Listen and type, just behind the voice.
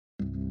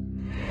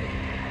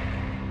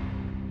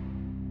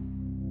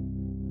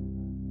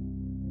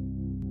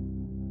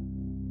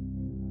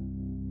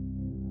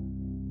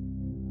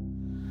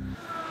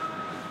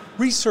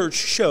Research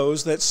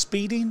shows that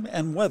speeding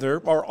and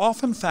weather are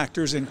often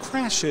factors in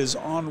crashes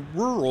on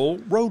rural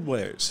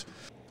roadways.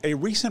 A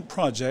recent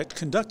project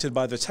conducted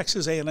by the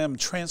Texas A&M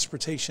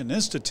Transportation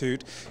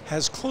Institute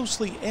has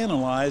closely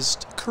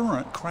analyzed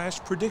current crash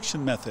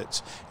prediction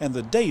methods and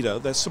the data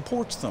that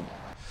supports them.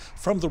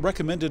 From the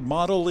recommended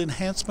model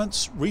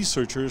enhancements,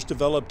 researchers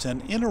developed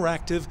an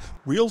interactive,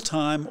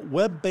 real-time,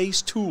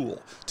 web-based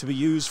tool to be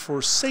used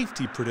for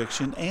safety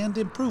prediction and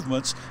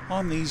improvements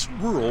on these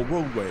rural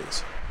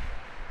roadways.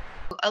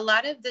 A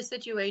lot of the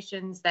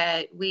situations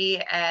that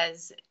we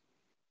as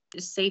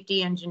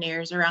safety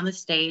engineers around the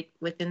state,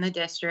 within the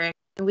district,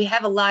 we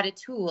have a lot of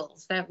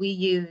tools that we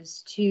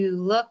use to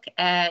look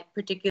at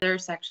particular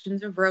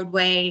sections of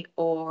roadway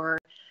or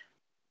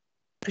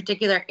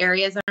particular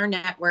areas on our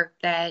network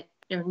that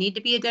need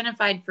to be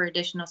identified for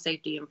additional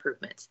safety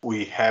improvements.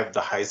 We have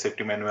the high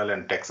safety manual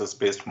and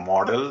Texas-based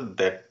model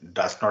that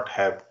does not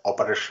have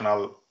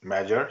operational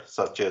measures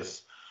such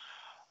as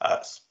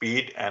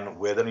speed and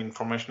weather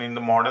information in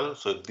the model.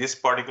 So this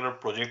particular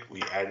project,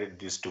 we added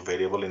these two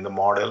variables in the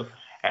model,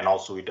 and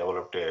also we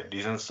developed a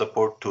decision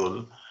support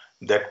tool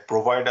that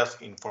provide us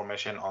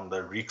information on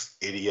the risk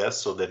areas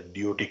so that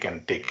DOT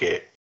can take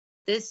care.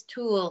 This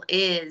tool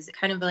is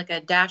kind of like a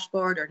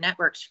dashboard or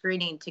network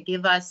screening to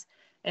give us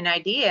an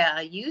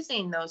idea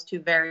using those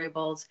two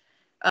variables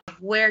of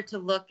where to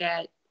look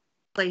at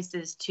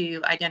places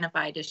to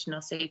identify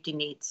additional safety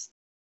needs.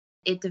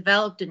 It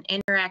developed an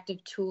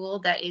interactive tool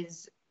that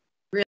is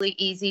really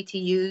easy to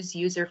use,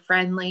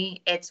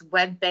 user-friendly. It's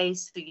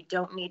web-based, so you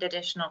don't need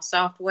additional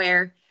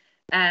software.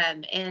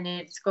 And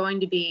it's going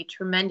to be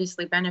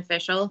tremendously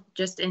beneficial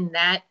just in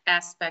that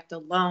aspect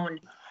alone.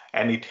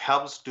 And it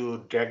helps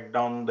to track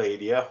down the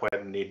area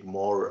where we need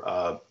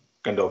more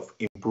kind of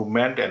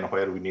improvement and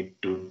where we need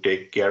to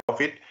take care of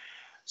it.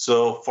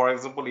 So for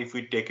example, if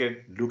we take a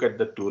look at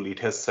the tool, it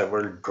has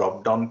several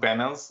drop-down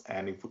panels,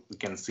 and if we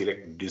can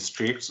select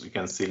districts, we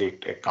can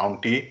select a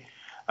county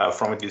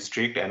from a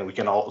district, and we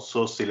can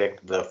also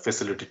select the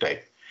facility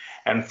type.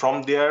 And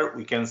from there,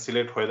 we can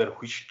select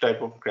which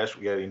type of crash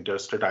we are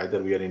interested.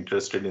 Either we are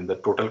interested in the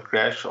total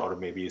crash, or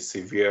maybe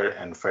severe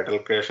and fatal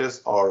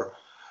crashes, or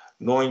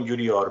no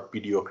injury or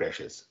PDO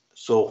crashes.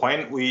 So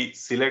when we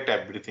select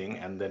everything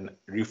and then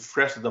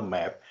refresh the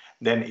map,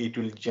 then it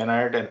will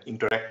generate an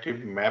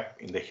interactive map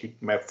in the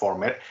heat map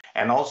format,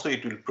 and also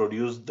it will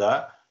produce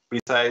the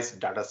precise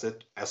data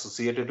set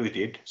associated with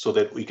it so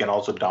that we can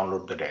also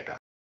download the data.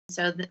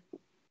 So a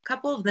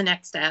couple of the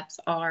next steps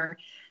are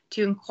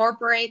to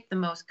incorporate the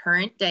most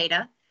current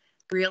data,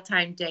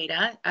 real-time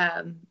data,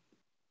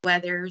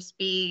 weather,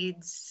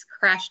 speeds,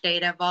 crash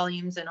data,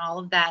 volumes, and all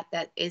of that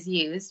is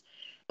used.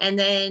 And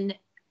then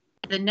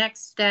the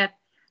next step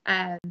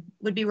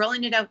would be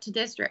rolling it out to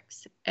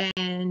districts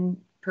and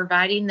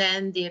providing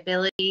them the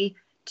ability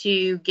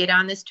to get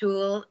on this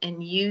tool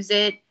and use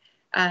it,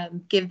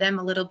 give them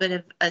a little bit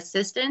of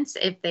assistance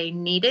if they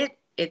need it.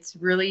 It's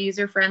really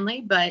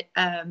user-friendly, but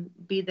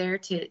be there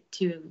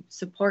to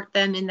support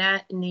them in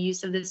the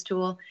use of this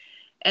tool.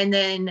 And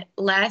then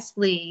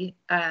lastly,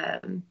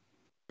 our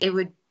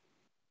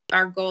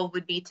goal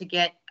would be to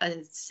get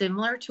a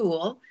similar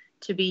tool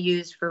to be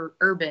used for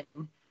urban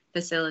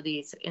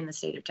facilities in the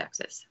state of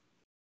Texas.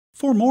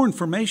 For more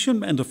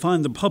information and to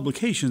find the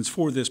publications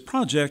for this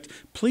project,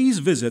 please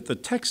visit the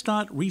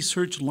TxDOT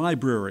Research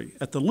Library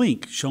at the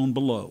link shown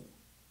below.